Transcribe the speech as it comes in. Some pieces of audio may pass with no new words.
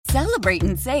Celebrate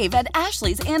and save at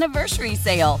Ashley's Anniversary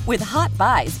Sale. With Hot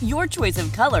Buys, your choice of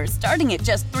colors starting at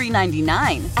just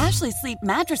 $3.99. Ashley Sleep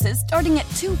mattresses starting at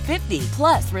 $2.50.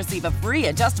 Plus, receive a free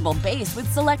adjustable base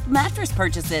with select mattress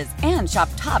purchases. And shop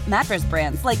top mattress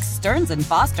brands like Stearns &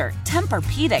 Foster,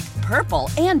 Tempur-Pedic, Purple,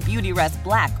 and Beautyrest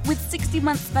Black with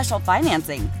 60-month special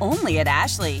financing. Only at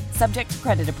Ashley. Subject to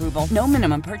credit approval. No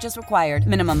minimum purchase required.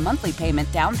 Minimum monthly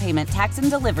payment, down payment, tax, and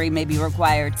delivery may be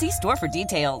required. See store for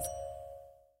details.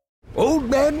 Old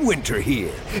Man Winter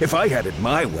here. If I had it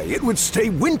my way, it would stay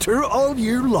winter all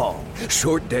year long.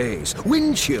 Short days,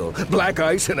 wind chill, black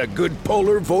ice, and a good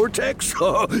polar vortex.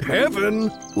 Oh,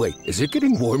 heaven! Wait, is it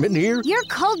getting warm in here? Your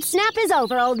cold snap is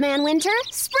over, Old Man Winter.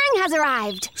 Spring has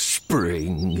arrived.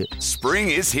 Spring.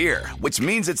 Spring is here, which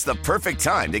means it's the perfect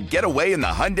time to get away in the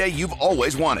Hyundai you've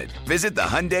always wanted. Visit the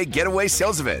Hyundai Getaway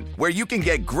Sales Event, where you can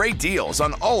get great deals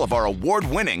on all of our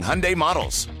award-winning Hyundai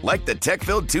models, like the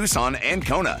tech-filled Tucson and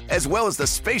Kona, as well as the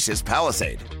spacious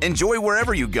Palisade. Enjoy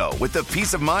wherever you go with the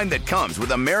peace of mind that comes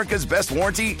with America's best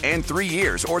warranty and 3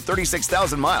 years or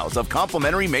 36,000 miles of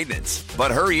complimentary maintenance.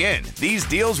 But hurry in, these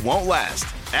deals won't last.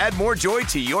 Add more joy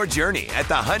to your journey at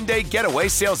the Hyundai Getaway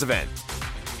Sales Event.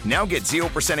 Now get 0%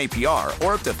 APR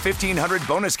or up to $1,500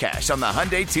 bonus cash on the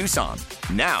Hyundai Tucson.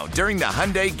 Now, during the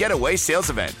Hyundai Getaway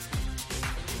Sales Event.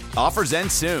 Offers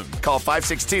end soon. Call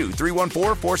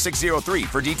 562-314-4603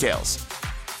 for details.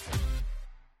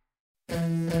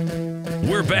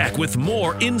 We're back with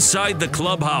more Inside the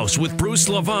Clubhouse with Bruce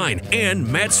Levine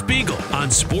and Matt Spiegel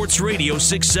on Sports Radio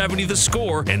 670 The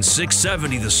Score and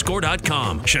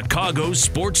 670thescore.com, Chicago's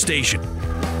sports station.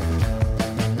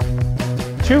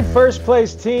 Two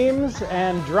first-place teams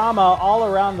and drama all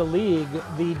around the league.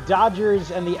 The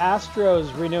Dodgers and the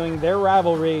Astros renewing their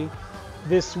rivalry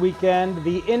this weekend.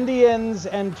 The Indians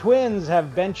and Twins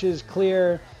have benches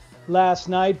clear last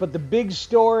night, but the big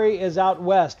story is out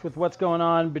west with what's going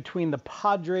on between the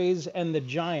Padres and the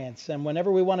Giants. And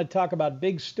whenever we want to talk about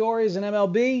big stories in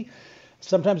MLB,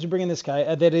 sometimes we bring in this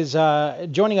guy that is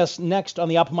joining us next on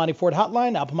the Alpamani Ford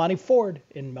Hotline, Alpamani Ford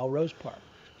in Melrose Park.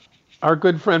 Our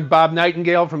good friend Bob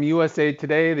Nightingale from USA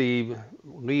Today, the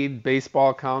lead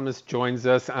baseball columnist, joins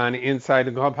us on Inside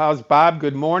the Clubhouse. Bob,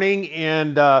 good morning.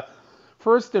 And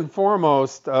first and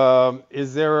foremost,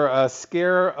 is there a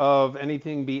scare of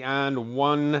anything beyond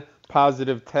one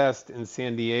positive test in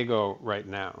San Diego right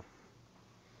now?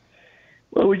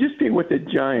 Well, we just speak with the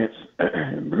Giants,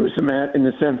 Bruce and Matt, in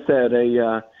the sense that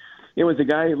it was a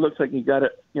guy who looks like he got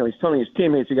it. He's telling his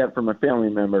teammates he got it from a family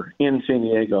member in San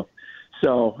Diego.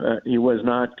 So he was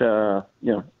not,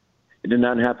 it did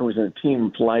not happen. It was in a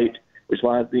team flight, which a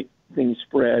lot of things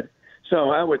spread.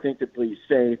 So I would think to be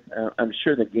safe. I'm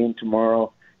sure the game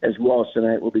tomorrow, as well as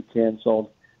tonight, will be canceled.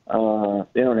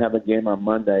 They don't have a game on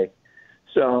Monday.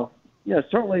 So,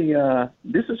 certainly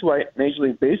this is why Major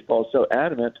League Baseball is so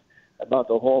adamant about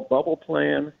the whole bubble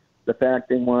plan, the fact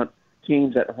they want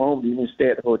teams at home to even stay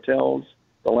at hotels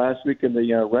the last week of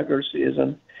the regular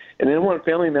season. And they don't want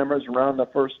family members around the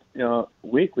first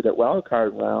week with that wild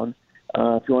card round.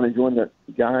 If you want to join the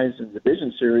guys in the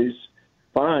division series,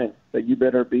 fine, but you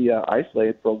better be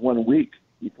isolated for 1 week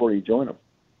before you join them.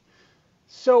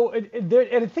 So I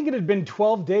think it had been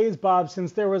 12 days, Bob,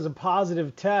 since there was a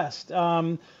positive test.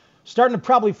 Starting to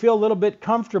probably feel a little bit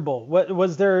comfortable.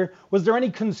 Was there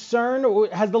any concern? Or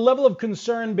has the level of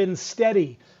concern been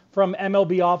steady from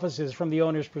MLB offices, from the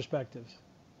owner's perspectives?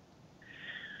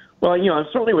 Well, it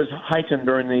certainly was heightened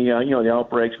during the the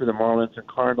outbreaks with the Marlins and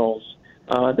Cardinals.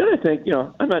 Then I think,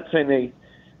 I'm not saying they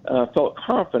felt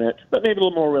confident, but maybe a little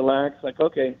more relaxed. Like,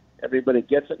 okay, everybody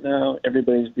gets it now.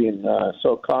 Everybody's being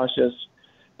so cautious.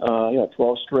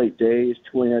 12 straight days,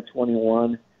 20 out of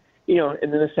 21. And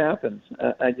then this happens.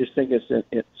 I just think it's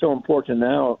so important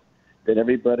now that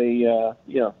everybody,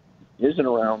 isn't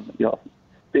around,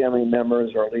 family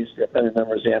members, or at least family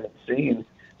members they haven't seen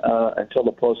until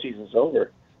the postseason's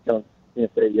over.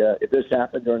 If this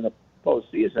happened during the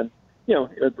postseason,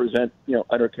 it would present,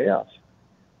 utter chaos.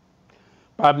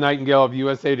 Bob Nightingale of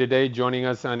USA Today joining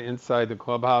us on Inside the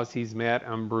Clubhouse. He's Matt.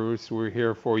 I'm Bruce. We're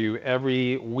here for you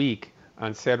every week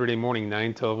on Saturday morning,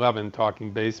 9 to 11,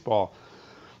 talking baseball.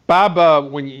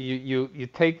 Bob, when you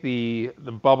take the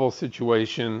bubble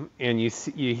situation and you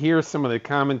hear some of the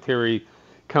commentary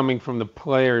coming from the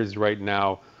players right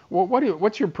now,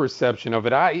 what's your perception of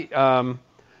it? I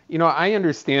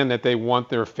understand that they want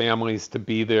their families to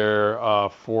be there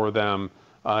for them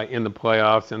in the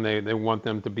playoffs, and they want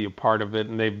them to be a part of it,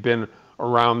 and they've been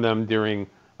around them during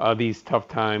these tough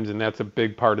times, and that's a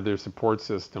big part of their support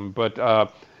system. But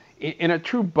in a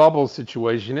true bubble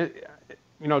situation,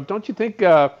 don't you think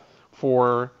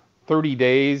for 30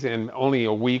 days and only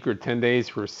a week or 10 days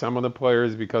for some of the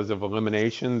players because of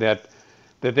elimination, that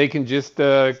they can just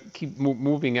keep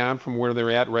moving on from where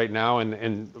they're at right now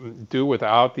and do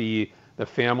without the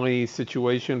family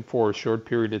situation for a short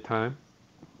period of time?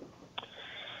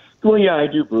 Well, yeah, I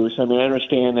do, Bruce. I mean, I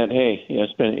understand that. Hey,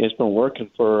 it's been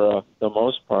working for the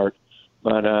most part,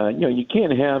 but you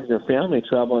can't have your family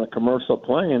travel on a commercial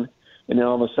plane and then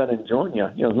all of a sudden join you.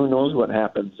 Who knows what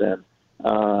happens then?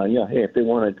 Hey, if they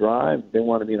want to drive, if they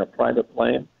want to be in a private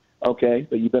plane, okay,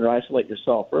 but you better isolate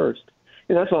yourself first.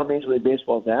 And that's all Major League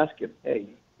Baseball is asking. Hey,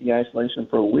 the isolation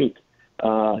for a week.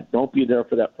 Don't be there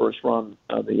for that first run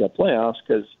of the playoffs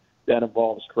because that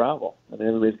involves travel. I mean,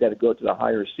 everybody's got to go to the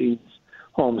higher seeds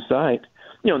home site.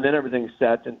 Then everything's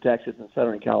set in Texas and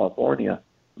Southern California.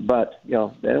 But, they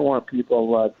don't want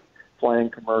people flying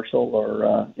commercial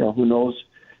or, who knows,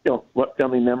 what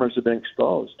family members have been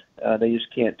exposed. They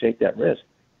just can't take that risk.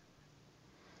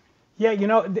 Yeah,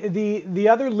 the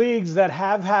other leagues that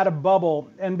have had a bubble,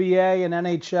 NBA and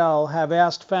NHL, have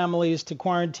asked families to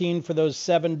quarantine for those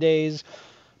 7 days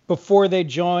before they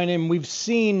join, and we've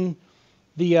seen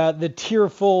the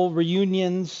tearful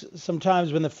reunions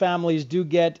sometimes when the families do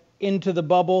get into the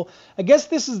bubble. I guess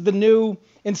this is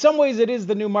in some ways it is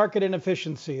the new market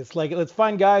inefficiency. It's like, let's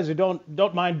find guys who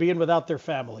don't mind being without their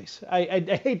families.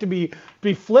 I hate to be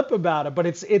flip about it, but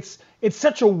it's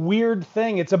such a weird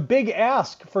thing. It's a big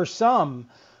ask for some,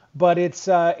 but it's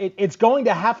going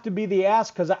to have to be the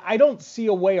ask because I don't see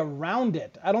a way around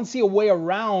it. I don't see a way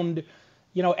around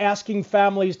asking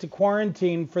families to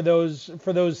quarantine for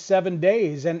those 7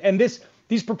 days. And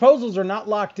these proposals are not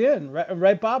locked in,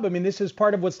 right, Bob? I mean, this is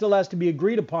part of what still has to be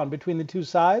agreed upon between the two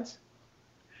sides.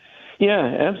 Yeah,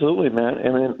 absolutely, Matt. I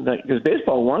mean, because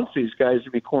baseball wants these guys to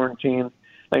be quarantined,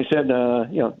 like I said,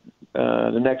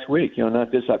 the next week,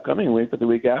 not this upcoming week, but the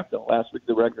week after, last week of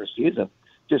the regular season,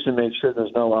 just to make sure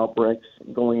there's no outbreaks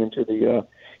going into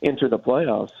the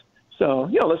playoffs. So,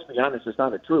 let's be honest, it's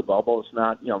not a true bubble. It's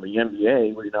not, the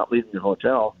NBA where you're not leaving your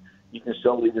hotel. You can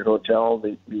still leave your hotel,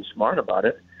 be smart about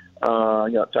it. Talk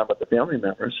about the family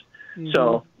members. Mm-hmm.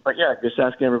 So, but yeah, just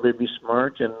asking everybody to be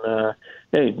smart and,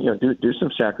 hey, do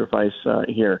some sacrifice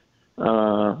here.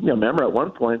 Remember at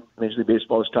one point, Major League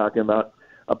Baseball was talking about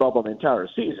a bubble the entire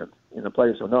season. And the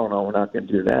players said, no, we're not going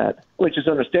to do that, which is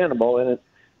understandable. And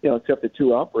except the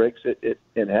 2 outbreaks, it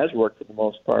has worked for the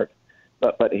most part.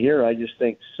 But here, I just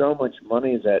think so much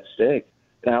money is at stake.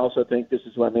 And I also think this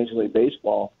is why Major League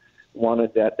Baseball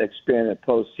wanted that expanded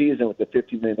postseason with the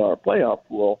 $50 million playoff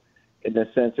pool, in the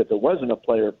sense that there wasn't a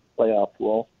playoff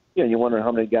pool. You wonder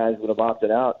how many guys would have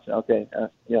opted out. So, okay,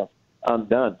 I'm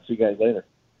done. See you guys later.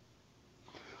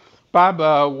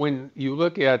 Bob, when you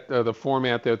look at the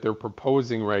format that they're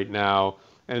proposing right now,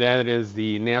 and that is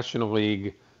the National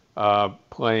League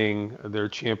playing their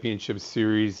championship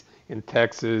series in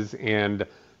Texas and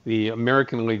the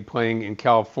American League playing in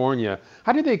California,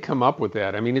 how did they come up with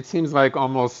that? I mean, it seems like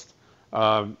almost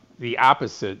the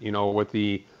opposite, with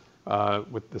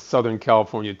the Southern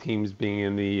California teams being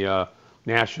in the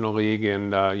National League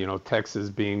and, Texas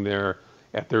being there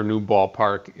at their new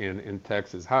ballpark in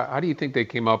Texas. How do you think they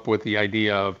came up with the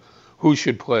idea of who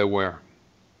should play where?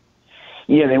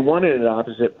 Yeah, they wanted it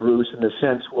opposite, Bruce, in the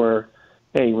sense where,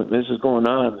 hey, when this is going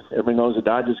on, everybody knows the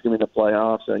Dodgers are going to be in the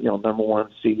playoffs, number 1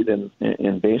 seed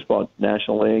in baseball,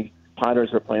 National League.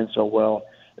 Padres are playing so well.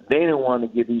 They didn't want to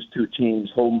give these two teams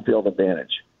home field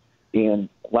advantage. And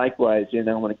likewise, they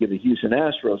don't want to give the Houston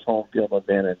Astros home field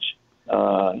advantage.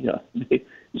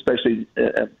 Especially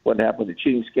what happened with the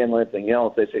cheating scandal and everything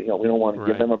else. They say, we don't want to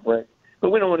give them a break.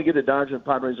 But we don't want to give the Dodgers and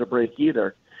Padres a break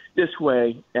either. This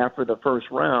way, after the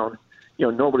first round,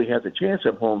 nobody has a chance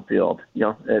at home field,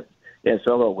 it's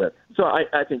over with. So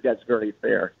I think that's very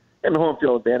fair. And the home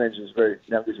field advantage is very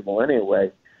negligible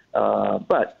anyway.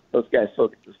 But those guys still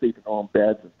get to sleep in their own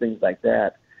beds and things like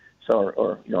that. So,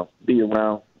 or be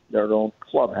around their own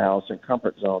clubhouse and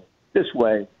comfort zone. This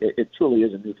way, it truly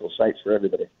is a neutral site for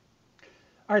everybody.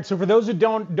 All right, so for those who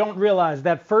don't realize,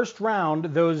 that first round,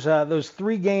 those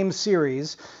 3-game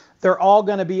series, they're all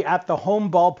going to be at the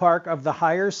home ballpark of the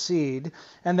higher seed,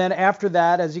 and then after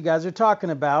that, as you guys are talking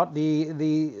about, the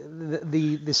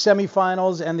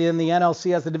semifinals, and then the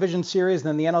NLCS, the division series, and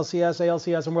then the NLCS,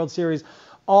 ALCS, and World Series,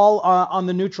 all on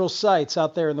the neutral sites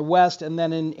out there in the West, and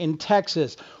then in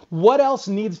Texas. What else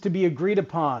needs to be agreed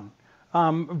upon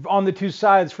on the two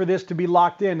sides for this to be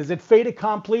locked in? Is it fait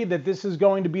accompli that this is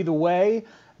going to be the way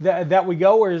that we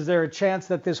go, or is there a chance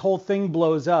that this whole thing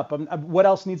blows up? What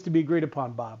else needs to be agreed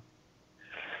upon, Bob?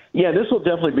 Yeah, this will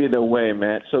definitely be the way,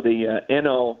 Matt. So the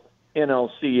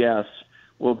NLCS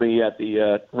will be at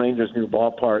the Rangers' new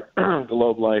ballpark,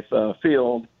 Globe Life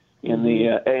Field, In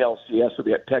the ALCS, will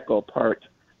be at Petco Park,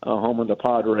 home of the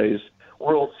Padres.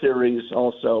 World Series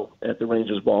also at the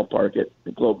Rangers ballpark at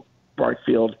the Globe Park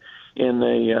Field. And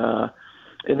all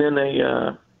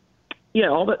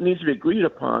that needs to be agreed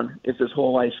upon is this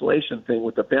whole isolation thing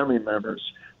with the family members,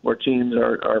 where teams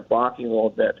are balking a little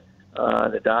bit.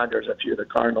 The Dodgers, a few of the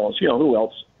Cardinals, who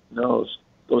else knows?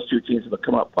 Those two teams have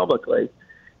come up publicly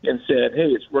and said, hey,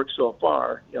 it's worked so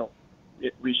far,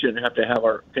 we shouldn't have to have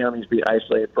our families be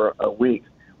isolated for a week.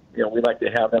 We'd like to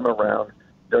have them around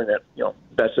during that,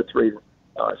 best of three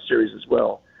series as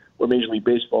well, where Major League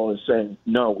Baseball is saying,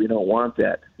 no, we don't want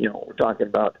that. We're talking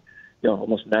about,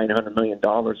 almost $900 million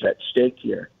at stake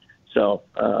here. So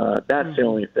that's the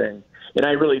only thing. And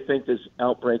I really think this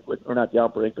outbreak, not the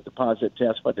outbreak, but the positive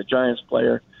test by the Giants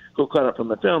player who caught it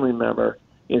from a family member,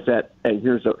 is that, hey,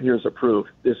 here's a proof.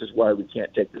 This is why we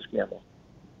can't take this gamble.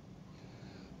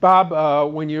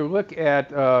 Bob, when you look at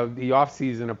the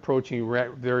offseason approaching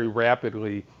very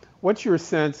rapidly, what's your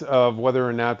sense of whether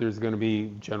or not there's going to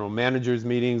be general managers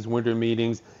meetings, winter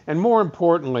meetings, and more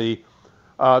importantly,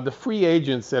 the free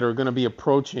agents that are going to be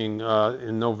approaching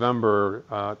in November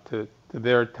to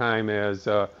their time as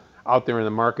out there in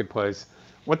the marketplace?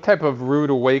 What type of rude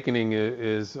awakening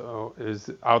is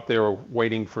out there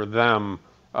waiting for them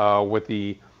with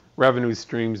the revenue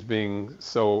streams being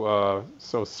so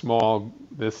small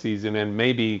this season and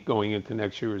maybe going into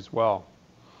next year as well?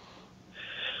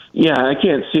 Yeah, I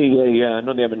can't see I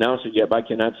know they haven't announced it yet, but I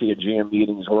cannot see a GM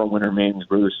meetings or a winter meetings,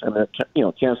 Bruce. I mean,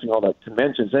 canceling all the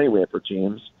conventions anyway for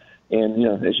teams.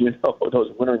 And, as you know,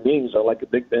 those winter meetings are like a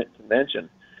big convention.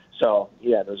 So,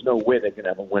 yeah, there's no way they can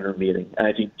have a winter meeting. And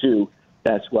I think, too,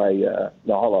 that's why the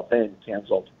Hall of Fame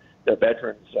canceled the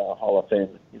Veterans Hall of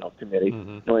Fame, committee,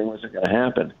 knowing it wasn't going to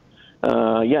happen.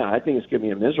 I think it's going to be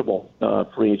a miserable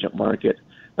free agent market.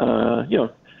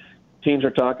 Teams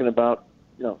are talking about,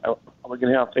 are we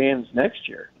going to have fans next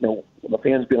year? Will the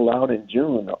fans be allowed in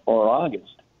June or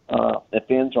August? If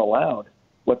fans are allowed,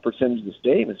 what percentage of the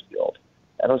stadium is filled?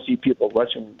 I don't see people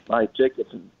rushing buy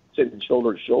tickets and sitting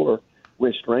shoulder to shoulder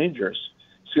with strangers.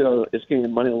 So it's going to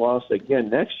be money lost again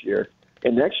next year.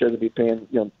 And next year they'll be paying,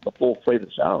 the full freight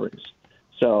of salaries.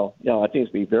 So, I think it's going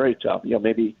to be very tough.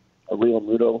 Maybe a Real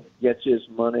Muto gets his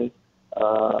money.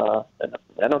 And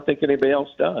I don't think anybody else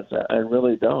does. I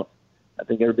really don't. I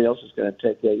think everybody else is going to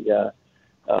take a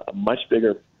much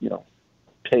bigger,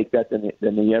 pay cut than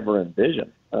they ever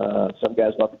envisioned. Some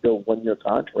guys will have to go 1 year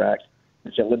contract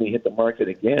and say, let me hit the market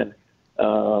again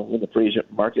when the free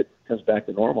agent market comes back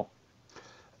to normal.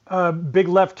 Big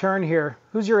left turn here.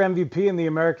 Who's your MVP in the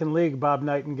American League, Bob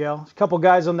Nightingale? A couple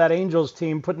guys on that Angels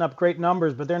team putting up great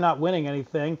numbers, but they're not winning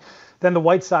anything. Then the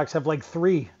White Sox have like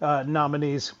three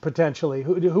nominees potentially.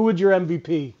 Who would your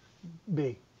MVP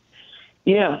be?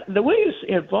 Yeah, the way it's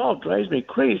involved drives me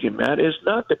crazy, Matt. It's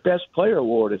not the best player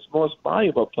award. It's most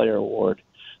valuable player award.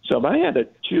 So if I had to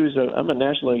choose, I'm a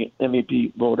National League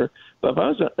MVP voter, but if I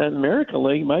was an American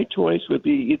League, my choice would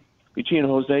be between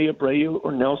Jose Abreu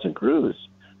or Nelson Cruz.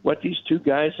 What these two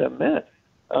guys have met.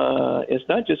 It's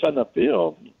not just on the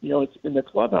field, it's in the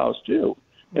clubhouse too,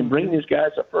 and bringing these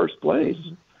guys to first place.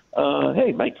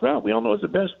 Hey, Mike Trout, we all know is the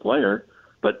best player,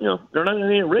 but they're not in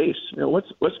any race.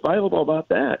 What's valuable about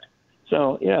that?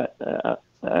 So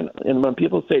and when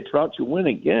people say Trout should win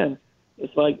again,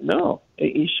 it's like no,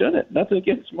 he shouldn't. Nothing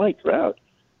against Mike Trout,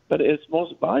 but it's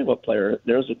most valuable player.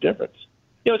 There's a difference.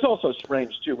 It's also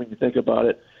strange too when you think about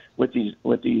it with these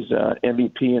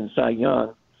MVP and Cy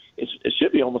Young. It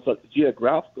should be almost like the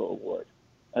geographical award.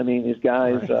 I mean, these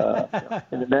guys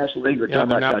in the National League are talking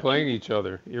about... they're not playing each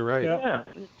other. You're right.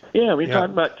 We're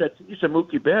talking about Tatis and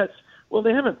Mookie Betts. Well,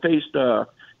 they haven't faced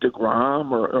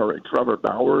DeGrom or Trevor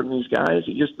Bauer and these guys.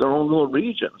 It's just their own little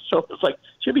region. So it's like,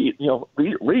 should be,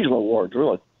 regional awards,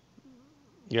 really.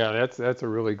 Yeah, that's a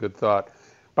really good thought.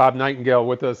 Bob Nightingale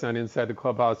with us on Inside the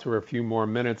Clubhouse for a few more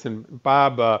minutes. And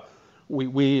Bob...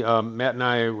 We Matt and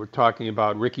I were talking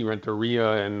about Ricky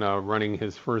Renteria and running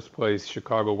his first place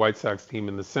Chicago White Sox team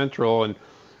in the Central, and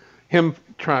him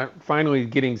finally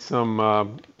getting some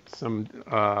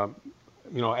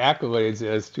accolades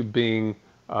as to being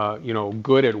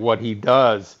good at what he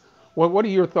does. What are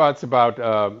your thoughts about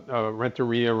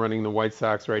Renteria running the White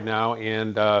Sox right now,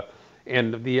 and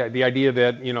the idea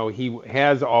that he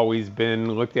has always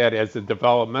been looked at as a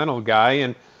developmental guy,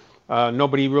 and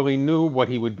nobody really knew what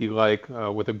he would be like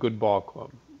with a good ball club.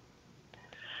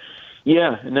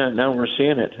 Yeah, now we're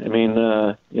seeing it. I mean,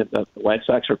 the White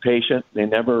Sox are patient. They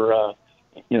never,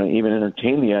 even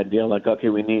entertain the idea like, okay,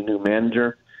 we need a new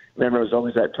manager. Remember, it was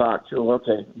always that talk too.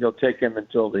 Okay, you'll take him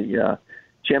until the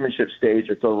championship stage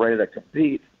or until ready to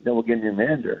compete. Then we'll get a new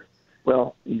manager.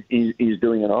 well, he's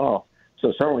doing it all.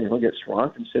 So certainly he'll get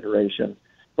strong consideration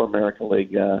for American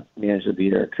League Manager of the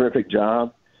Year. Terrific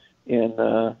job.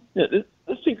 And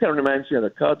this team kind of reminds me of the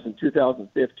Cubs in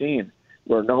 2015,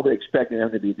 where nobody expected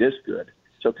them to be this good.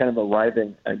 So kind of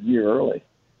arriving a year early.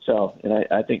 So, and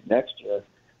I think next year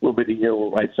will be the year where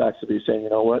White Sox will be saying, you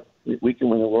know what, we can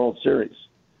win the World Series.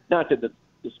 Not to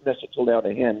dismiss it till out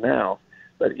of hand now,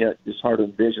 but it's hard to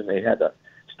envision they had the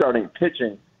starting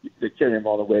pitching to carry them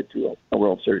all the way to a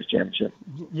World Series championship.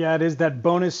 Yeah, it is that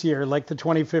bonus year, like the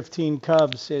 2015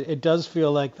 Cubs. It does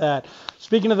feel like that.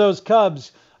 Speaking of those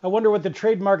Cubs, I wonder what the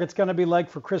trade market's going to be like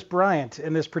for Chris Bryant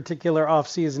in this particular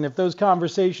offseason. If those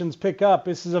conversations pick up,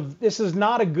 this is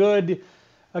not a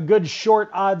good short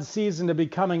odd season to be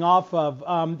coming off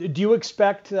of. Do you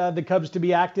expect the Cubs to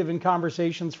be active in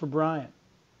conversations for Bryant?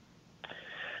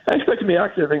 I expect to be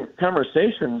active in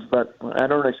conversations, but I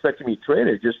don't expect to be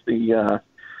traded. Just he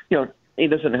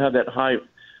doesn't have that high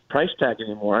price tag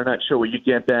anymore. I'm not sure what you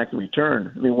get back in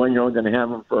return. I mean, when you're only going to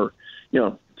have him for,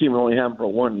 team will only have him for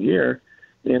 1 year,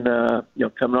 and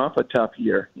coming off a tough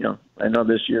year. I know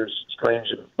this year's strange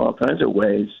in all kinds of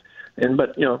ways,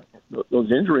 but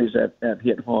those injuries that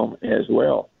hit home as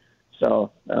well.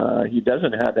 So he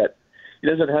doesn't have that. He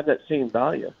doesn't have that same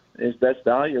value. His best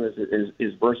value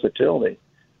is versatility.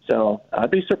 So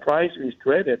I'd be surprised if he's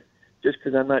traded, just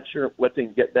because I'm not sure what they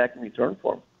can get back in return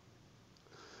for him.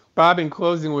 Bob, in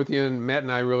closing with you, and Matt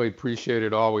and I really appreciate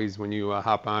it always when you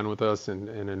hop on with us and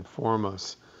inform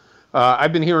us.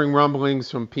 I've been hearing rumblings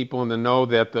from people in the know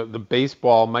that the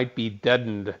baseball might be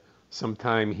deadened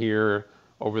sometime here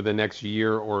over the next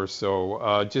year or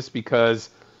so, just because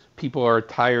people are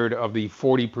tired of the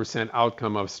 40%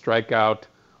 outcome of strikeout,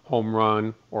 home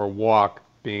run, or walk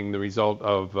being the result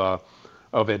of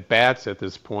at-bats at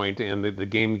this point, and the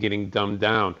game getting dumbed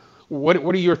down. What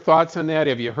are your thoughts on that?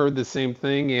 Have you heard the same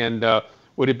thing? And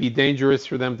would it be dangerous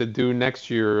for them to do next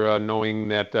year, knowing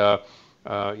that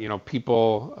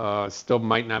people still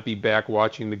might not be back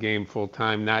watching the game full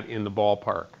time, not in the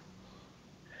ballpark?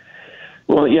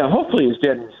 Well, yeah, hopefully it's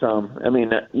dead in some. I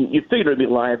mean, you figured it'd be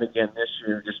live again this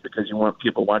year just because you want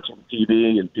people watching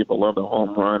TV and people love the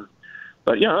home run.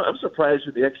 But yeah, I'm surprised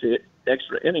with the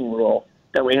extra inning rule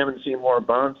that we haven't seen more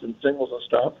bunts and singles and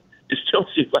stuff. It still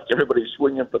seems like everybody's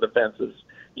swinging for the fences,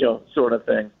 sort of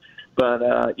thing.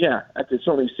 But yeah, I could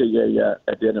certainly see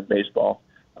a dead in baseball,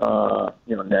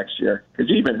 next year. Because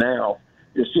even now,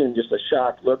 you're seeing just a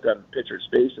shocked look on pitchers'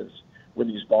 faces when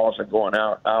these balls are going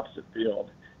out opposite field.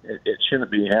 It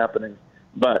shouldn't be happening,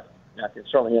 but I can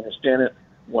certainly understand it.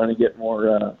 Want to get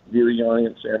more viewing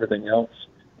audience and everything else.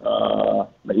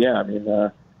 But yeah, I mean,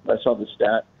 I saw the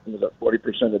stat. It was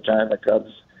 40% of the time the Cubs,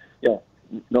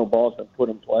 no balls been put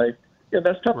in play. Yeah,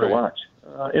 that's tough to watch.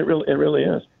 It really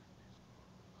is.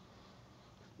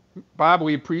 Bob,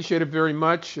 we appreciate it very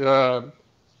much.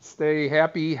 Stay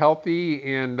happy, healthy,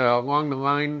 and along the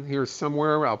line here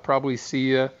somewhere, I'll probably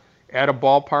see you at a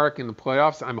ballpark in the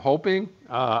playoffs. I'm hoping.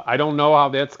 I don't know how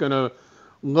that's going to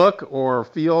look or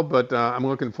feel, but I'm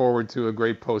looking forward to a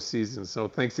great postseason. So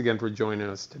thanks again for joining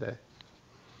us today.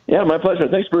 Yeah, my pleasure.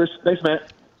 Thanks, Bruce. Thanks,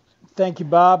 Matt. Thank you,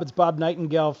 Bob. It's Bob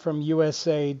Nightingale from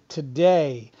USA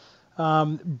Today.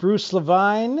 Bruce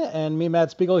Levine and me,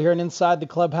 Matt Spiegel, here in Inside the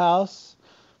Clubhouse.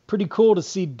 Pretty cool to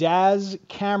see Daz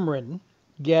Cameron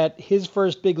get his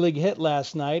first big league hit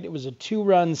last night. It was a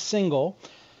 2-run single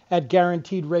at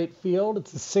Guaranteed Rate Field.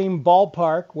 It's the same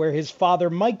ballpark where his father,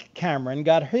 Mike Cameron,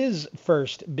 got his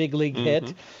first big league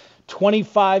hit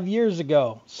 25 years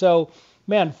ago. So,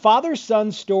 man,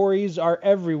 father-son stories are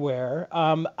everywhere.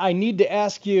 I need to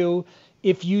ask you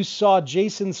if you saw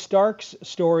Jason Stark's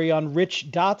story on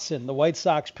Rich Dotson, the White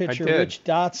Sox pitcher, Rich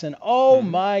Dotson. Oh,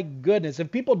 my goodness.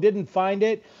 If people didn't find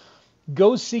it,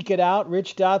 go seek it out.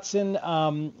 Rich Dotson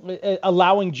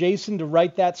allowing Jason to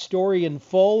write that story in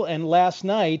full. And last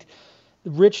night,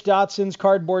 Rich Dotson's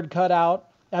cardboard cutout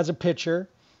as a pitcher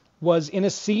was in a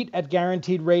seat at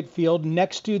Guaranteed Rate Field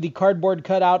next to the cardboard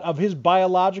cutout of his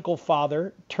biological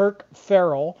father, Turk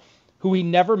Farrell, who he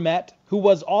never met, who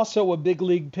was also a big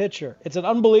league pitcher. It's an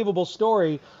unbelievable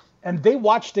story. And they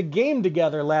watched a game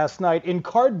together last night in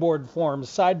cardboard form,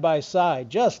 side by side.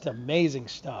 Just amazing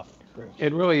stuff.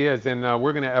 It really is, and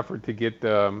we're going to effort to get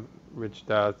Rich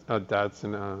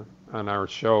Dotson on our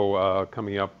show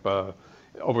coming up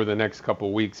over the next couple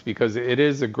of weeks, because it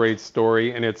is a great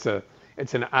story, and it's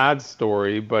an odd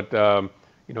story, but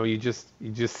you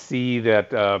just see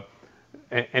that,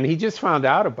 and he just found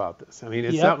out about this. I mean,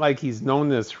 it's not like he's known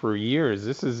this for years.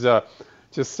 This is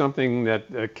just something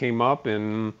that came up,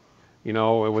 and it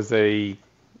was to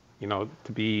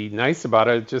be nice about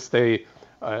it, just a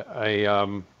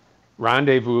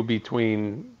rendezvous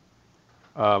between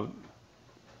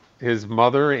his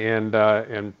mother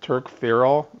and Turk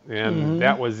Farrell, and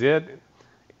that was it.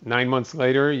 9 months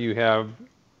later, you have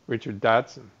Richard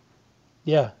Dotson.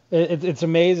 Yeah, it's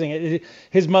amazing.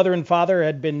 His mother and father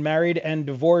had been married and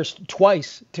divorced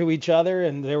twice to each other,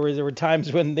 and there were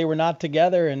times when they were not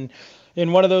together. And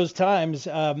in one of those times,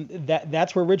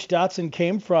 that's where Rich Dotson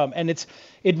came from. And it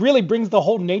really brings the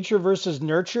whole nature versus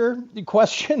nurture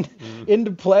question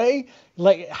into play.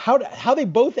 Like how they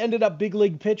both ended up big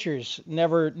league pitchers,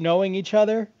 never knowing each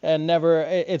other and never.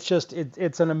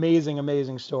 It's an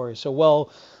amazing story. So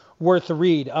well worth the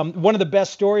read. One of the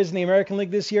best stories in the American League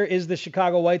this year is the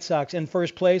Chicago White Sox in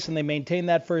first place, and they maintained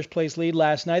that first place lead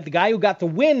last night. The guy who got the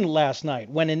win last night,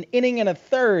 when an inning and a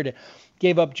third,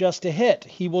 gave up just a hit.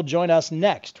 He will join us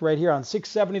next right here on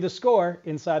 670 The Score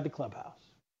inside the clubhouse.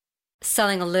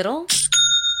 Selling a little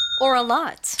or a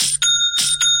lot?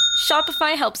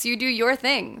 Shopify helps you do your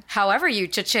thing, however you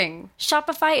cha-ching.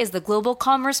 Shopify is the global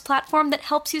commerce platform that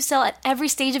helps you sell at every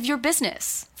stage of your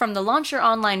business. From the launch your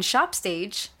online shop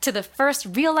stage, to the first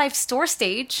real-life store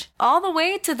stage, all the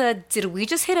way to the did we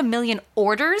just hit 1 million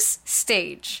orders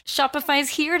stage. Shopify's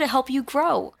here to help you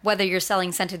grow. Whether you're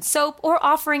selling scented soap or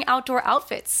offering outdoor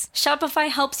outfits, Shopify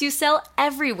helps you sell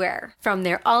everywhere. From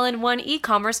their all-in-one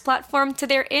e-commerce platform to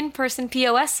their in-person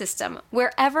POS system,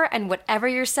 wherever and whatever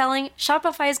you're selling,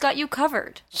 Shopify's got you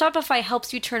covered. Shopify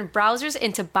helps you turn browsers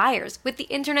into buyers with the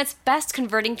internet's best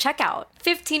converting checkout.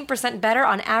 15% better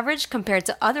on average compared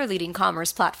to other leading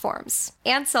commerce platforms.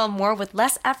 And sell more with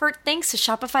less effort thanks to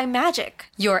Shopify Magic,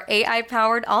 your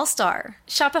AI-powered all-star.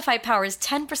 Shopify powers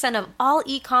 10% of all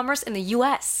e-commerce in the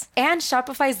U.S. And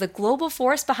Shopify is the global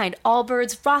force behind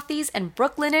Allbirds, Rothy's, and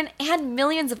Brooklinen, and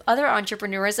millions of other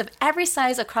entrepreneurs of every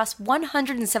size across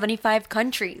 175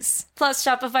 countries. Plus,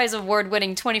 Shopify's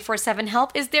award-winning 24/7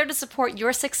 help is there to support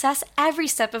your success every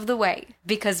step of the way.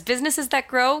 Because businesses that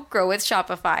grow with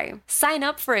Shopify. Sign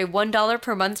up for a $1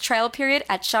 per month trial period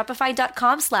at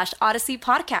shopify.com/Odyssey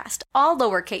Podcast, all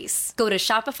lowercase. Go to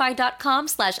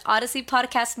shopify.com/Odyssey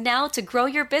Podcast now to grow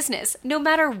your business, no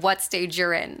matter what stage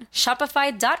you're in.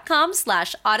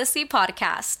 Shopify.com/Odyssey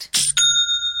Podcast.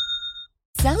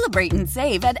 Celebrate and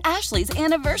save at Ashley's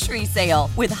Anniversary Sale.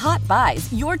 With Hot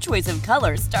Buys, your choice of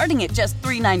colors starting at just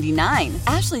 $3.99.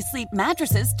 Ashley Sleep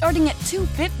mattresses starting at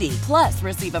 $2.50. Plus,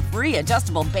 receive a free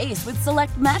adjustable base with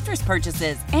select mattress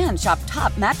purchases. And shop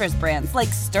top mattress brands like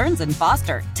Stearns &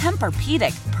 Foster,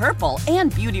 Tempur-Pedic, Purple,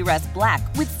 and Beautyrest Black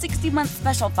with 60-month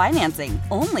special financing.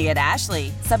 Only at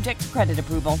Ashley. Subject to credit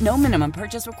approval. No minimum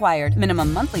purchase required.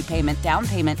 Minimum monthly payment, down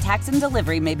payment, tax, and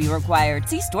delivery may be required.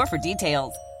 See store for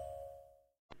details.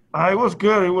 It was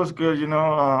good. It was good.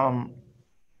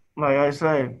 Like I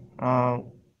say,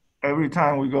 every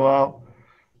time we go out,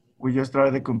 we just try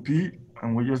to compete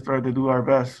and we just try to do our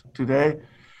best. Today,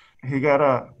 he got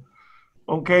a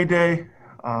okay day.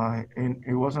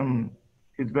 It wasn't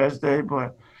his best day,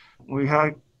 but we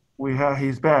had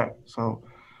his back. So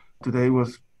today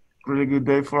was a really good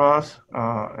day for us,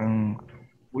 and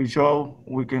we show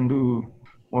we can do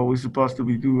what we're supposed to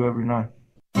be do every night.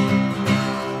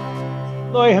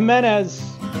 Eloy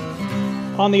Jimenez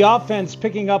on the offense,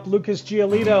 picking up Lucas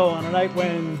Giolito on a night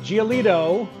when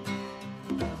Giolito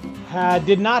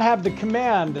did not have the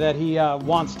command that he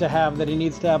wants to have, that he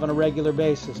needs to have on a regular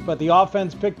basis. But the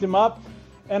offense picked him up,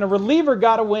 and a reliever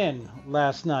got a win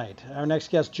last night. Our next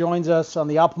guest joins us on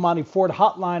the Al Piemonte Ford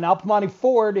hotline. Al Piemonte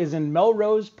Ford is in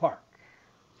Melrose Park.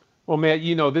 Well, Matt,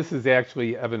 this is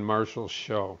actually Evan Marshall's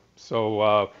show,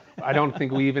 so I don't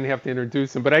think we even have to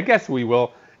introduce him, but I guess we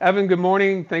will. Evan, good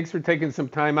morning. Thanks for taking some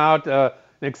time out. An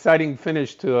exciting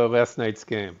finish to last night's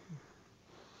game.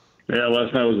 Yeah,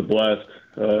 last night was a blast.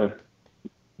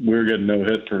 We were getting no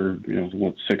hit for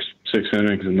six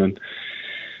innings, and then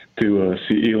to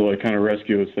see Eloy kind of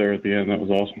rescue us there at the end, that was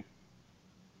awesome.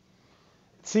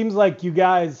 It seems like you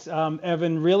guys,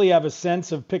 Evan, really have a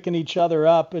sense of picking each other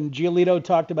up. And Giolito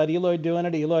talked about Eloy doing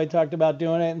it. Eloy talked about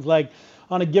doing it. It's like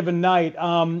on a given night.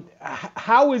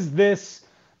 How is this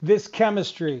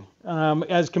chemistry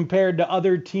as compared to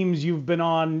other teams you've been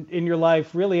on in your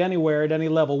life, really anywhere at any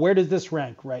level? Where does this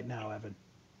rank right now, Evan?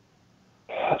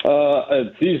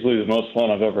 It's easily the most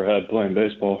fun I've ever had playing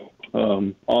baseball.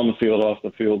 On the field, off the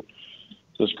field,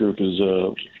 this group is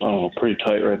pretty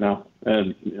tight right now,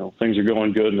 and things are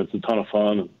going good, and it's a ton of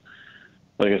fun. And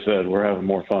like I said, we're having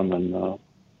more fun than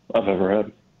I've ever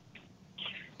had.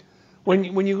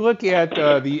 When you look at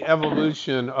the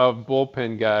evolution of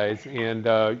bullpen guys,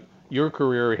 and your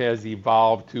career has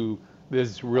evolved to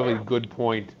this really good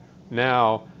point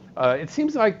now, it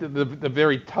seems like the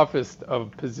very toughest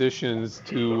of positions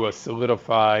to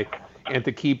solidify and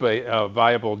to keep a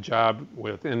viable job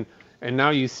with. And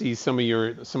now you see some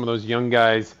of those young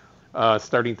guys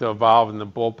starting to evolve in the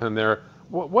bullpen there.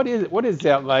 What is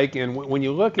that like? And when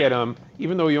you look at them,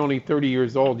 even though you're only 30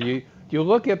 years old, you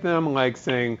look at them like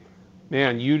saying,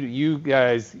 man, you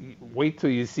guys wait till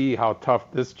you see how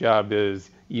tough this job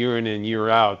is year in and year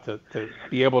out to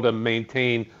be able to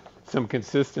maintain some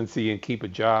consistency and keep a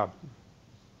job.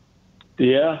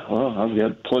 Yeah, well, I've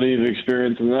got plenty of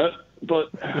experience in that. But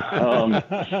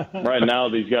right now,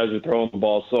 these guys are throwing the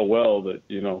ball so well that,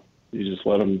 you just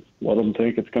let them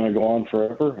think it's going to go on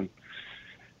forever, and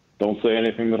don't say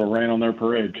anything that'll rain on their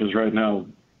parade, because right now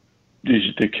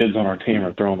the kids on our team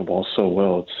are throwing the ball so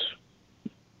well. It's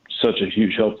such a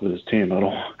huge help to this team. I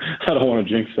don't want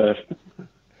to jinx that.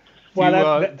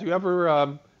 Do you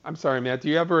ever? I'm sorry, Matt. Do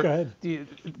you ever? Go ahead. Do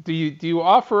you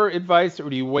offer advice, or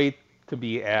do you wait to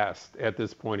be asked at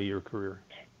this point of your career?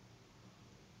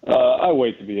 I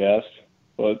wait to be asked,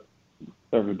 but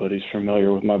everybody's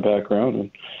familiar with my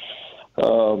background,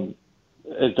 and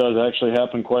it does actually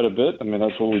happen quite a bit. I mean,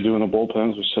 that's what we do in the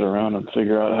bullpens. We sit around and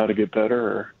figure out how to get better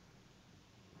or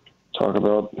talk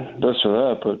about this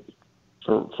or that. But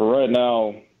for right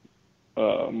now,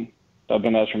 I've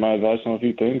been asked for my advice on a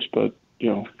few things, but,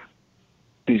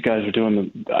 these guys are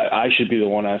doing I should be the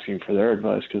one asking for their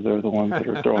advice, because they're the ones that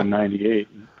are throwing 98.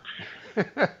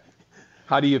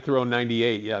 How do you throw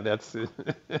 98? Yeah, that's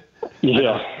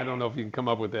yeah. I don't know if you can come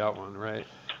up with that one, right?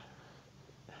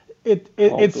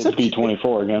 It's such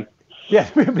B24 again. Yeah,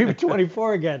 maybe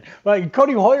 24 again. Like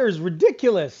Cody Hoyer is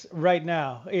ridiculous right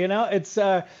now. It's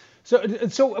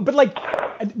but like,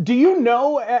 do you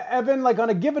know, Evan, like on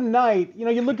a given night,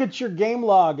 you look at your game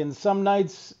log, and some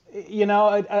nights,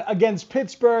 against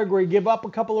Pittsburgh where you give up a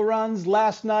couple of runs.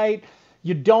 Last night,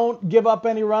 you don't give up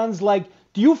any runs. Like,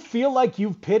 do you feel like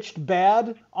you've pitched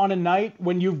bad on a night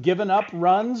when you've given up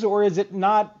runs, or is it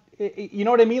not? You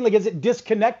know what I mean? Like, is it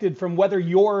disconnected from whether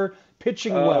you're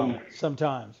pitching well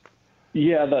sometimes?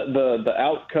 Yeah, the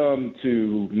outcome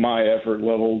to my effort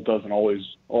level doesn't always.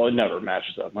 Well, it never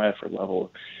matches up. My effort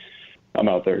level, I'm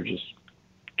out there just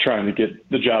trying to get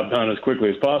the job done as quickly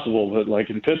as possible. But like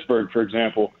in Pittsburgh, for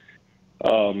example,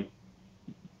 that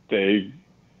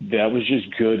was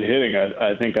just good hitting.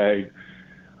 I think I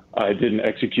didn't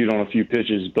execute on a few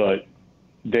pitches, but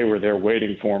they were there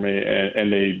waiting for me,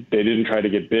 and they didn't try to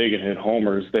get big and hit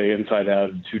homers. They inside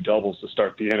out 2 doubles to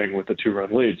start the inning with a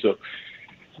 2-run lead. So,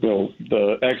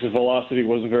 the exit velocity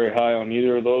wasn't very high on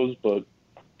either of those, but,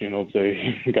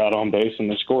 they got on base and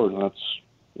they scored, and that's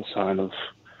a sign of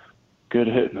good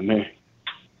hitting to me.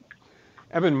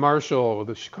 Evan Marshall,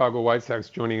 the Chicago White Sox,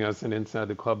 joining us and Inside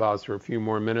the Clubhouse for a few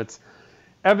more minutes.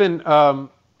 Evan,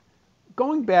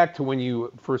 going back to when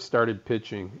you first started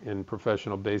pitching in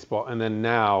professional baseball, and then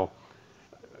now,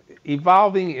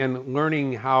 evolving and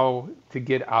learning how to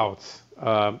get outs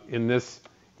in this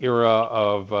era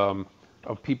of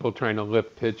people trying to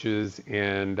lift pitches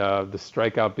and the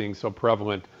strikeout being so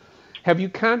prevalent, have you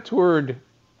contoured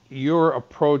your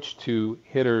approach to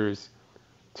hitters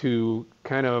to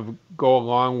kind of go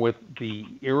along with the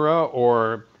era,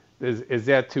 or is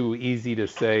that too easy to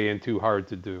say and too hard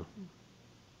to do?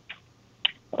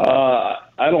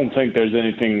 I don't think there's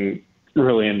anything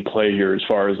really in play here as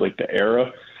far as like the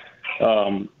era.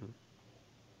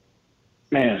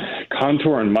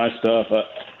 Contouring my stuff.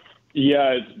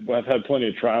 I've had plenty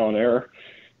of trial and error,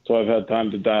 so I've had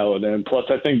time to dial it in. Plus,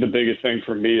 I think the biggest thing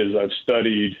for me is I've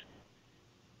studied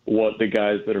what the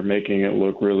guys that are making it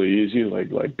look really easy, like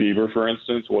Bieber, for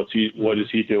instance. What is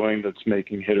he doing that's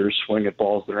making hitters swing at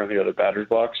balls that are in the other batter's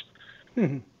box?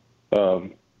 Like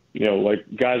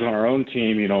guys on our own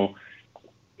team,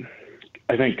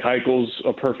 I think Keuchel's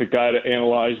a perfect guy to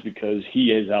analyze because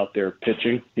he is out there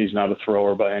pitching. He's not a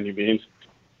thrower by any means,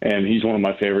 and he's one of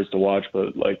my favorites to watch.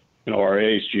 But our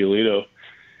ace, Giolito,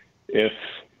 if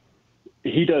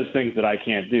he does things that I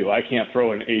can't do. I can't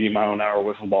throw an 80-mile-an-hour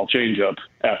wiffle ball changeup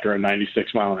after a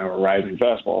 96-mile-an-hour rising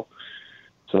fastball.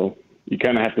 So you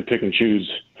kind of have to pick and choose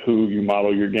who you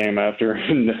model your game after,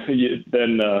 and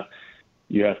then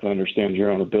you have to understand your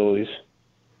own abilities.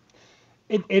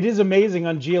 It is amazing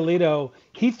on Giolito.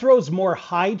 He throws more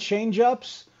high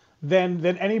changeups than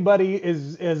anybody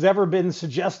has ever been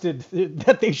suggested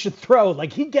that they should throw.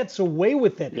 Like, he gets away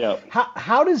with it. Yeah.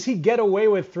 How does he get away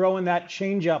with throwing that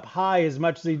changeup high as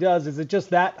much as he does? Is it just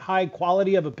that high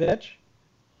quality of a pitch?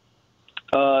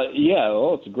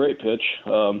 It's a great pitch.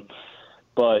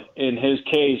 But in his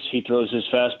case, he throws his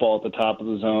fastball at the top of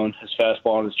the zone. His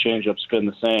fastball and his changeup spin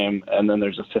the same, and then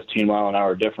there's a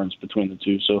 15-mile-an-hour difference between the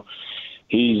two. So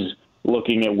he's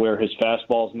looking at where his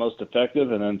fastball is most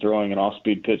effective and then throwing an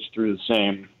off-speed pitch through the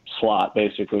slot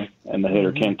basically, and the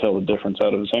hitter can't tell the difference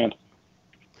out of his hand.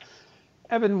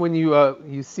 Evan, when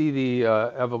you see the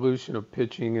evolution of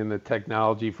pitching and the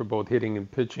technology for both hitting and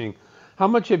pitching, how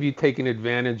much have you taken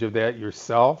advantage of that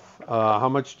yourself? How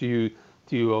much do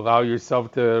you allow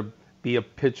yourself to be a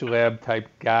pitch lab type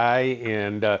guy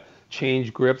and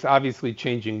change grips? Obviously,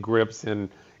 changing grips and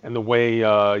the way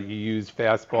you use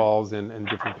fastballs and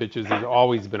different pitches has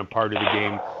always been a part of the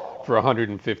game for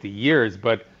 150 years.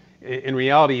 But in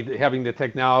reality, having the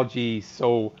technology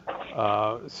so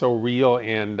real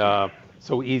and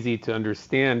so easy to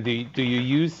understand, do you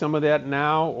use some of that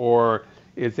now, or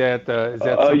is that something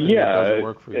that doesn't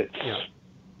work for you?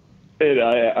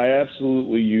 I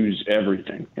absolutely use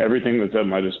everything that's at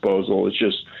my disposal. It's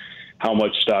just how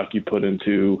much stock you put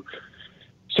into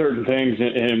certain things.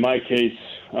 And in my case,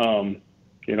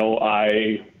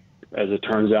 I, as it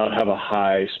turns out, have a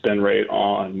high spin rate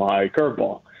on my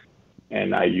curveball.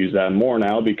 And I use that more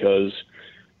now because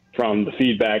from the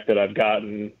feedback that I've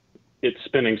gotten, it's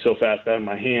spinning so fast out of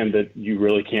my hand that you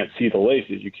really can't see the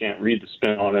laces. You can't read the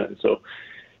spin on it. And so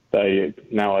I've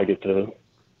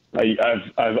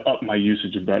upped my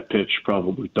usage of that pitch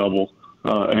probably double.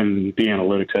 And the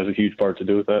analytics has a huge part to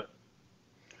do with that.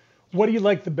 What do you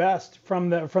like the best from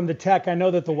the tech? I know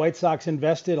that the White Sox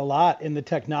invested a lot in the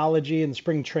technology and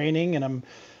spring training, and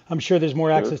I'm sure there's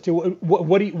more access to.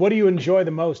 What do you enjoy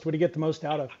the most? What do you get the most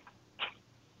out of?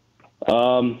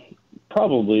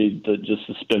 Probably just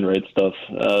the spin rate stuff.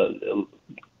 The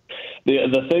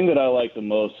thing that I like the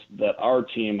most that our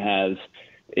team has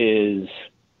is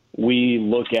we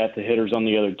look at the hitters on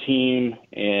the other team,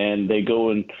 and they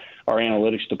go and our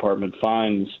analytics department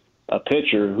finds a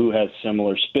pitcher who has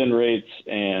similar spin rates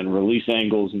and release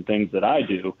angles and things that I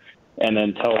do, and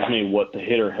then tells me what the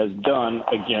hitter has done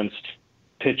against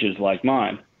pitches like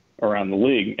mine around the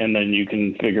league. And then you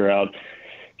can figure out,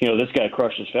 this guy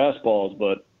crushes fastballs,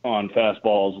 but on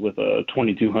fastballs with a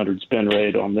 2200 spin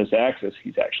rate on this axis,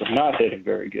 he's actually not hitting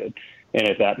very good. And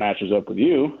if that matches up with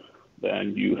you,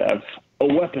 then you have a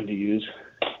weapon to use.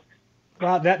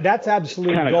 Wow, that's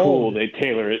absolute kind of gold. Cool. They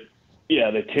tailor it. Yeah,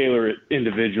 they tailor it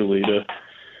individually to,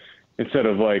 instead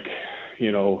of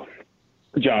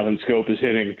Jonathan Scope is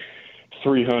hitting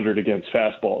 300 against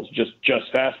fastballs, just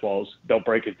fastballs, they'll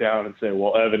break it down and say,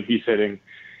 well, Evan, he's hitting,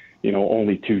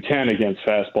 only 210 against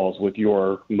fastballs with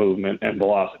your movement and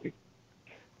velocity.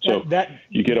 So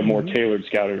you get a more tailored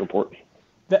scouting report.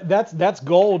 That's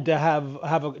gold to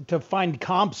have to find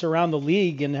comps around the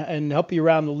league and help you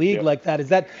around the league like that. Is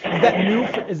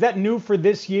that new for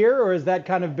this year, or has that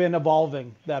kind of been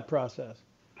evolving, that process?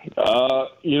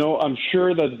 I'm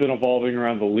sure that's been evolving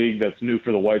around the league. That's new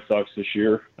for the White Sox this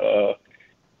year.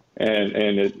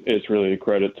 And it's really a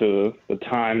credit to the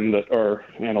time that our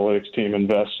analytics team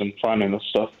invests in finding this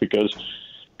stuff, because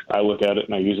I look at it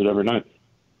and I use it every night.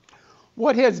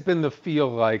 What has been the feel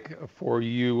like for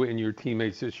you and your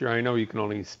teammates this year? I know you can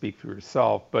only speak for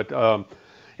yourself, but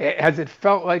has it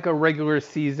felt like a regular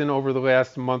season over the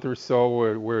last month or so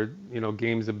where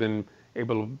games have been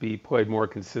able to be played more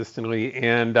consistently?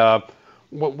 And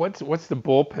what's the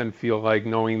bullpen feel like,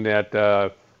 knowing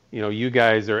that you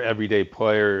guys are everyday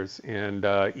players, and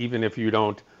even if you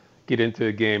don't get into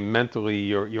the game mentally,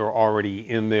 you're already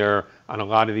in there on a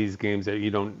lot of these games that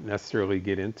you don't necessarily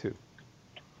get into?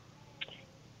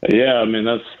 Yeah, I mean,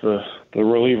 that's the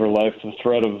reliever life, the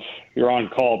threat of you're on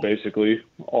call basically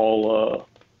all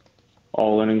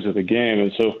innings of the game.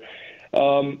 And so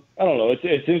I don't know,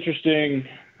 it's interesting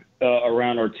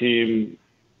around our team,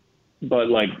 but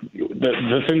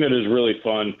the thing that is really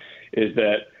fun is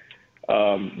that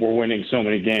we're winning so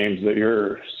many games that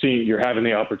you're having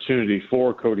the opportunity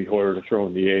for Cody Hoyer to throw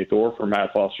in the eighth, or for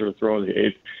Matt Foster to throw in the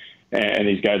eighth, and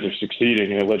these guys are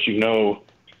succeeding, and it lets you know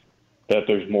that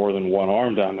there's more than one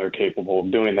arm down there capable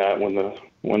of doing that when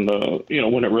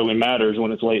it really matters,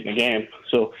 when it's late in the game.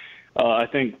 So I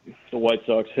think the White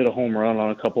Sox hit a home run on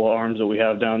a couple of arms that we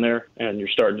have down there, and you're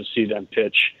starting to see them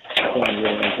pitch in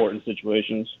really important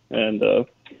situations. And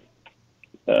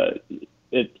I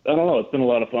don't know, it's been a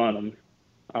lot of fun.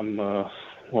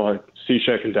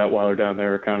 Cishek and Detweiler down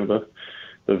there are kind of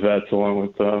the vets along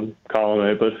with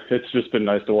Colomé, but it's just been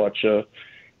nice to watch the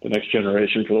next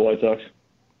generation for the White Sox.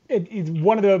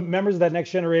 One of the members of that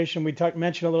next generation we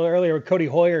mentioned a little earlier, Cody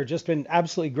Hoyer, just been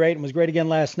absolutely great and was great again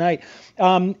last night.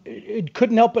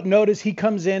 Couldn't help but notice he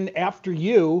comes in after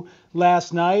you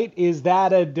last night. Is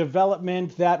that a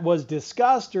development that was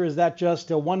discussed, or is that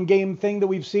just a one-game thing that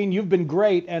we've seen? You've been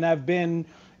great and have been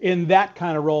in that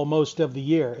kind of role most of the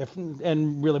year,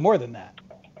 and really more than that.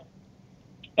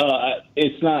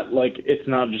 It's not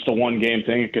just a one-game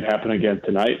thing. It could happen again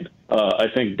tonight. I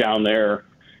think down there,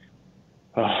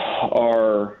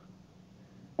 our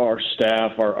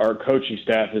staff, our coaching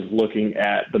staff is looking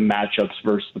at the matchups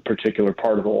versus the particular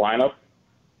part of the lineup.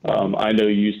 I know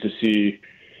you used to see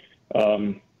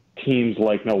teams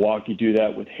like Milwaukee do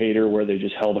that with Hader, where they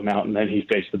just held him out and then he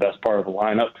faced the best part of the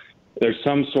lineup. There's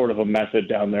some sort of a method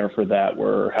down there for that,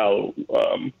 where how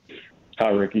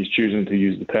Ricky's choosing to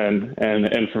use the pen.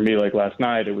 And for me, like last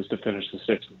night, it was to finish the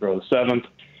 6th and throw the 7th.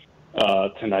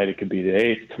 Tonight it could be the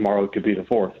 8th. Tomorrow it could be the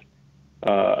 4th.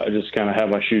 I just kind of have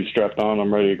my shoes strapped on.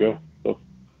 I'm ready to go. So.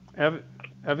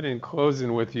 Evan, in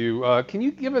closing with you, can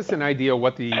you give us an idea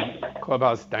what the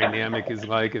clubhouse dynamic is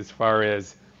like as far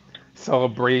as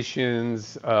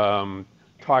celebrations,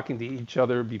 talking to each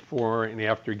other before and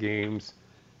after games?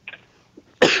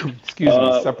 Excuse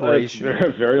me, separation.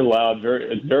 It's very loud.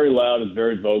 It's very loud. It's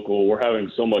very vocal. We're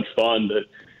having so much fun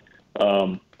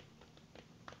that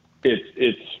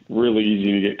it's really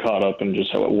easy to get caught up in just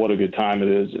what a good time it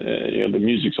is. The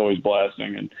music's always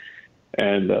blasting,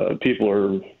 and people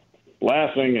are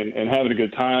laughing and having a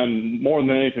good time. More than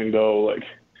anything, though, like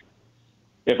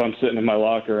if I'm sitting in my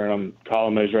locker and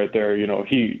Colome's right there,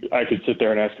 I could sit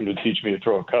there and ask him to teach me to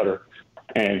throw a cutter,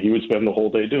 and he would spend the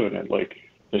whole day doing it. Like,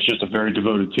 it's just a very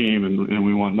devoted team, and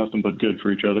we want nothing but good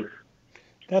for each other.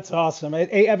 That's awesome.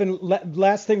 Hey, Evan,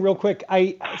 last thing real quick.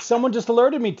 Someone just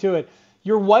alerted me to it.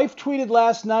 Your wife tweeted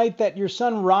last night that your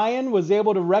son Ryan was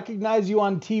able to recognize you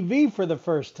on TV for the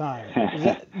first time.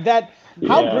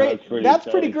 How great? That's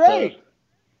pretty great.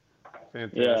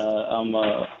 Fantastic. Yeah, I'm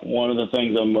one of the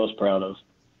things I'm most proud of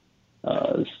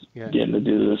is getting to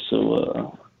do this,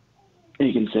 so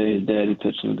he can say his daddy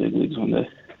pitched in the big leagues one day.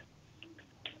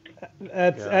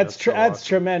 That's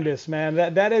tremendous, man.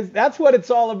 That's what it's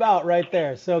all about right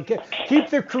there. So keep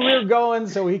the career going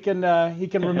so he can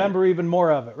remember even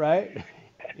more of it, right?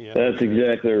 Yeah, that's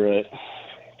exactly right.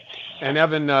 And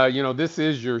Evan, this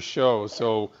is your show,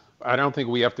 so I don't think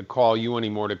we have to call you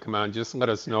anymore to come on. Just let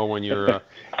us know when you're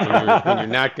when you're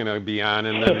not going to be on,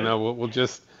 and then we'll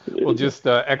just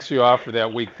X you off for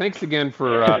that week. Thanks again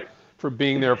for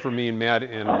being there for me and Matt,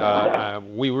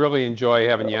 and we really enjoy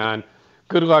having you on.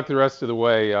 Good luck the rest of the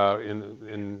way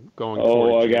in going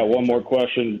forward. Oh, I got one more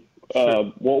question.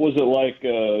 Sure. What was it like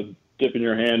dipping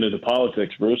your hand into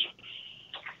politics, Bruce?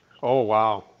 Oh,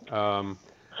 wow. I'm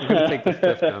going to take the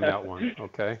fifth on that one,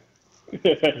 okay?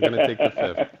 I'm going to take the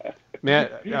fifth.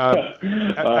 Matt,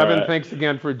 Evan, right. Thanks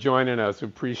again for joining us. We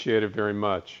appreciate it very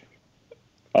much.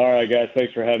 All right, guys.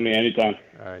 Thanks for having me anytime.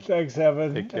 All right. Thanks,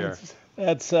 Evan. Take care.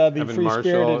 That's the Evan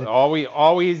free-spirited. Marshall,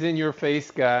 always in your face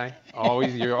guy.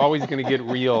 You're always going to get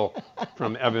real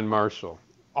from Evan Marshall.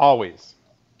 Always.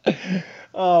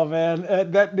 Oh man,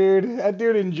 that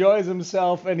dude enjoys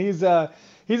himself, and he's a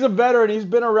veteran. He's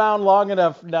been around long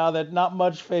enough now that not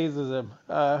much phases him.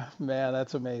 Man,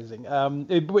 that's amazing.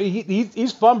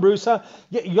 He's fun, Bruce. Huh?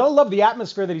 You'll love the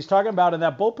atmosphere that he's talking about in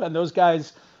that bullpen. Those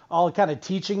guys all kind of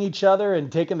teaching each other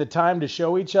and taking the time to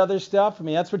show each other stuff. I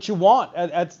mean, that's what you want.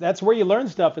 That's where you learn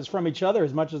stuff, is from each other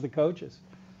as much as the coaches.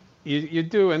 You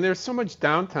do, and there's so much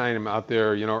downtime out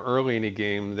there, early in a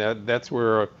game. That's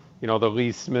where, the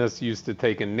Lee Smiths used to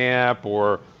take a nap,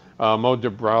 or Mo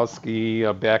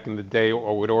Dabrowski back in the day,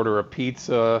 or would order a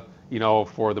pizza,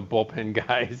 for the bullpen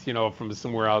guys, from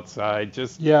somewhere outside.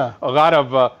 A lot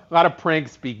of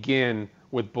pranks begin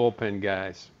with bullpen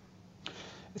guys.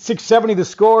 670 The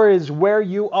Score is where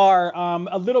you are.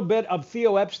 A little bit of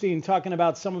Theo Epstein talking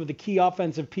about some of the key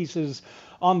offensive pieces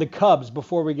on the Cubs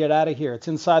before we get out of here. It's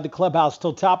Inside the Clubhouse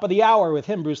till top of the hour with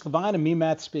him, Bruce Levine, and me,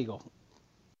 Matt Spiegel.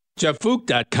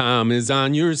 JeffFook.com is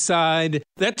on your side.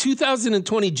 That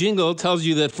 2020 jingle tells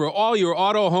you that for all your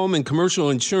auto, home, and commercial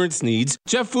insurance needs,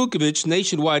 Jeff Vukovich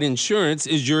Nationwide Insurance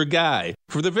is your guy.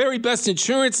 For the very best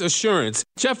insurance assurance,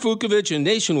 Jeff Vukovich and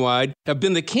Nationwide have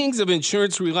been the kings of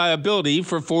insurance reliability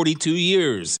for 42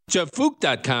 years.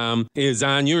 JeffFook.com is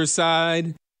on your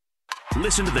side.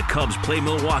 Listen to the Cubs play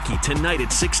Milwaukee tonight at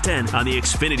 6:10 on the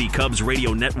Xfinity Cubs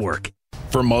radio network.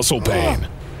 For muscle pain,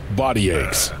 body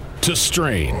aches, to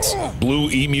strains, Blue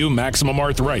Emu Maximum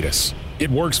Arthritis.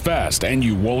 It works fast and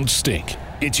you won't stink.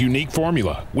 Its unique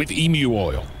formula with emu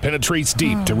oil penetrates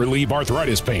deep to relieve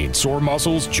arthritis pain, sore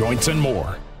muscles, joints, and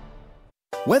more.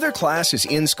 Whether class is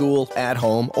in school, at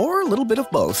home, or a little bit of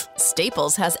both,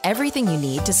 Staples has everything you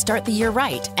need to start the year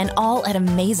right, and all at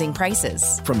amazing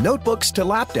prices. From notebooks to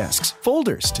lap desks,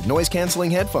 folders to noise-canceling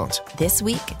headphones. This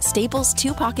week, Staples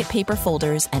 2-pocket paper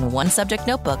folders and 1-subject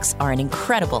notebooks are an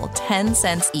incredible 10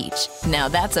 cents each. Now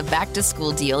that's a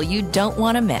back-to-school deal you don't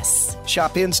want to miss.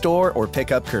 Shop in-store or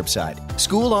pick up curbside.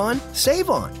 School on,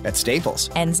 save on at Staples.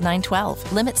 Ends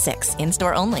 9/12. Limit 6.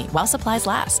 In-store only while supplies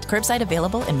last. Curbside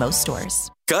available in most stores.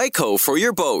 Geico for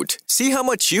your boat. See how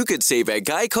much you could save at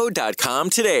geico.com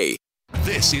today.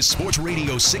 This is Sports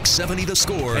Radio 670 The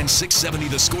Score and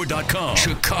 670thescore.com,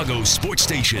 Chicago sports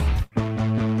station.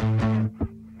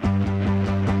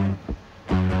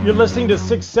 You're listening to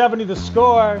 670 The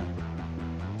Score.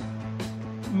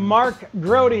 Mark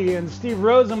Grody and Steve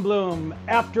Rosenblum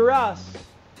after us.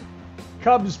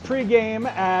 Cubs pregame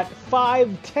at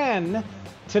 5:10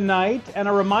 tonight. And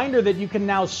a reminder that you can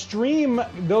now stream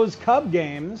those Cub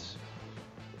games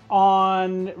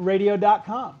on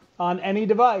radio.com on any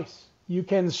device. You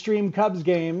can stream Cubs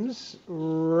games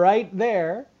right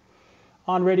there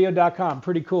on radio.com.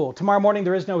 Pretty cool. Tomorrow morning,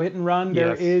 there is no hit and run.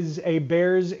 There is a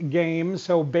Bears game.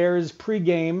 So Bears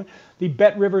pregame, the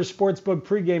Bet Rivers Sportsbook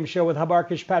pregame show with Hub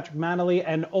Arkish, Patrick Manley,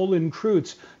 and Olin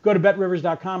Kreutz. Go to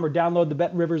betrivers.com or download the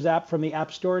Bet Rivers app from the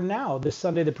App Store now. This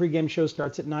Sunday, the pregame show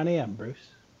starts at 9 a.m. Bruce?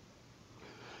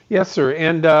 Yes, sir.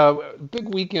 And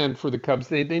big weekend for the Cubs.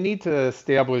 They need to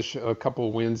establish a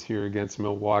couple wins here against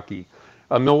Milwaukee.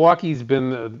 Milwaukee's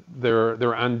been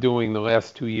their undoing the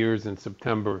last 2 years in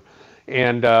September.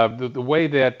 And the way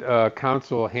that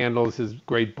Counsell handles his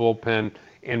great bullpen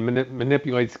and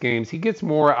manipulates games, he gets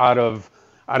more out of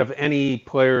any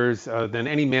players than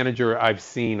any manager I've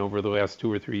seen over the last 2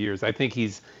 or 3 years. I think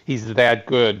he's that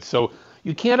good. So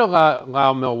you can't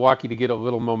allow Milwaukee to get a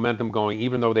little momentum going,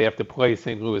 even though they have to play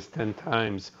St. Louis 10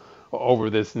 times over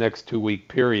this next 2-week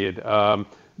period.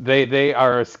 They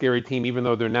are a scary team, even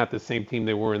though they're not the same team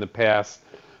they were in the past.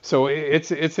 So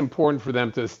it's important for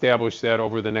them to establish that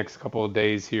over the next couple of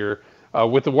days here.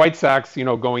 With the White Sox,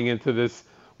 going into this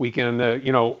weekend,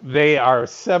 they are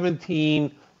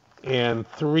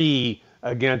 17-3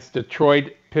 against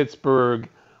Detroit, Pittsburgh,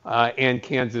 and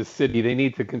Kansas City. They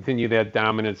need to continue that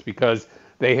dominance because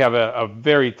they have a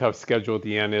very tough schedule at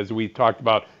the end, as we talked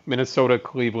about Minnesota,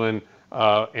 Cleveland,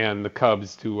 and the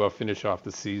Cubs to finish off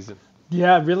the season.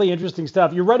 Yeah, really interesting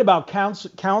stuff. You're right about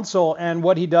Counsell and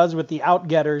what he does with the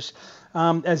out-getters,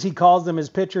 as he calls them, his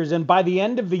pitchers. And by the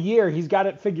end of the year, he's got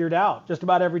it figured out just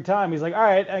about every time. He's like, all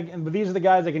right, these are the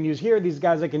guys I can use here, these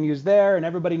guys I can use there, and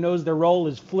everybody knows their role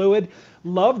is fluid.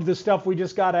 Loved the stuff we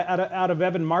just got out of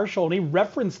Evan Marshall, and he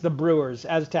referenced the Brewers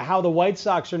as to how the White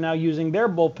Sox are now using their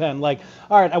bullpen. Like,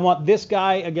 all right, I want this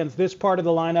guy against this part of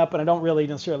the lineup, and I don't really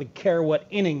necessarily care what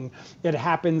inning it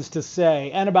happens to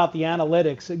say. And about the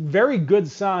analytics, very good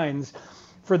signs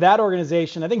for that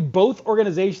organization. I think both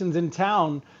organizations in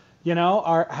town,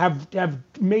 have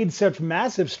made such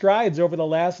massive strides over the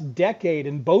last decade,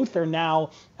 and both are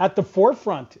now at the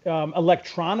forefront,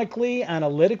 electronically,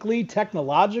 analytically,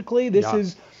 technologically. This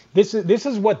is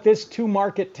what this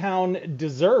two-market town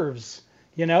deserves.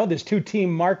 This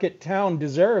two-team market town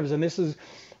deserves, and this is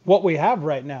what we have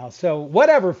right now. So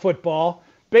whatever, football,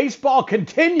 baseball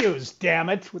continues. Damn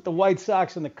it, with the White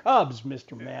Sox and the Cubs,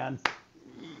 Mr. Man.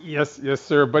 Yes,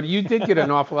 sir. But you did get an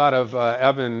awful lot of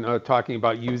Evan talking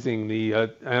about using the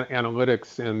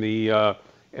analytics and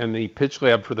the pitch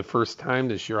lab for the first time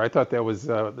this year. I thought that was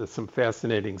some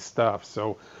fascinating stuff.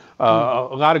 So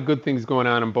a lot of good things going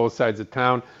on both sides of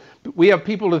town. We have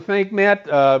people to thank, Matt.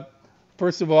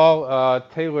 First of all,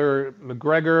 Taylor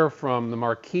McGregor from the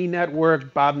Marquee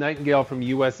Network, Bob Nightingale from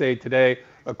USA Today,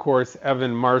 of course,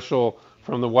 Evan Marshall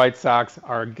from the White Sox,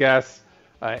 our guest.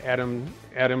 Adam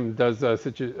does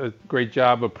such a great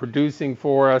job of producing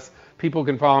for us. People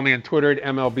can follow me on Twitter at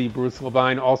MLB Bruce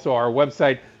Levine. Also our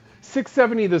website,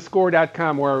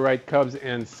 670thescore.com, where I write Cubs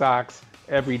and Sox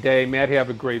every day. Matt, have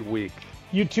a great week.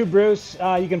 You too, Bruce.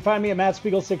 You can find me at Matt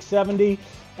Spiegel 670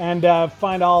 and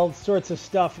find all sorts of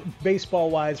stuff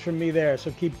baseball-wise from me there. So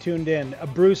keep tuned in.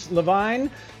 Bruce Levine,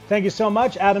 thank you so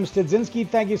much. Adam Studzinski,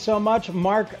 thank you so much.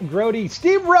 Mark Grody,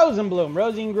 Steve Rosenblum,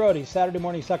 Rosie and Grody, Saturday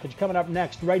Morning Suckage coming up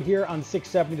next right here on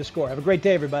 670 The Score. Have a great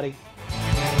day, everybody.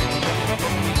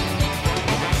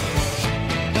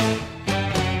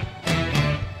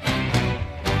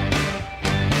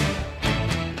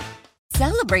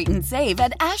 Celebrate and save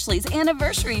at Ashley's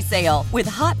Anniversary Sale. With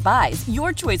Hot Buys,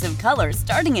 your choice of colors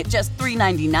starting at just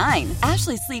 $3.99.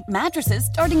 Ashley Sleep mattresses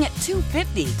starting at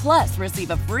 $2.50. Plus, receive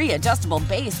a free adjustable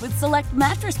base with select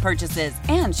mattress purchases.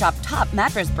 And shop top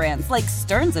mattress brands like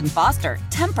Stearns & Foster,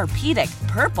 Tempur-Pedic,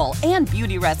 Purple, and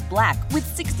Beautyrest Black with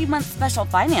 60-month special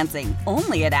financing.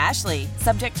 Only at Ashley.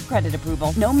 Subject to credit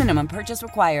approval. No minimum purchase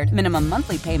required. Minimum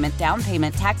monthly payment, down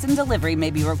payment, tax, and delivery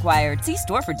may be required. See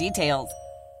store for details.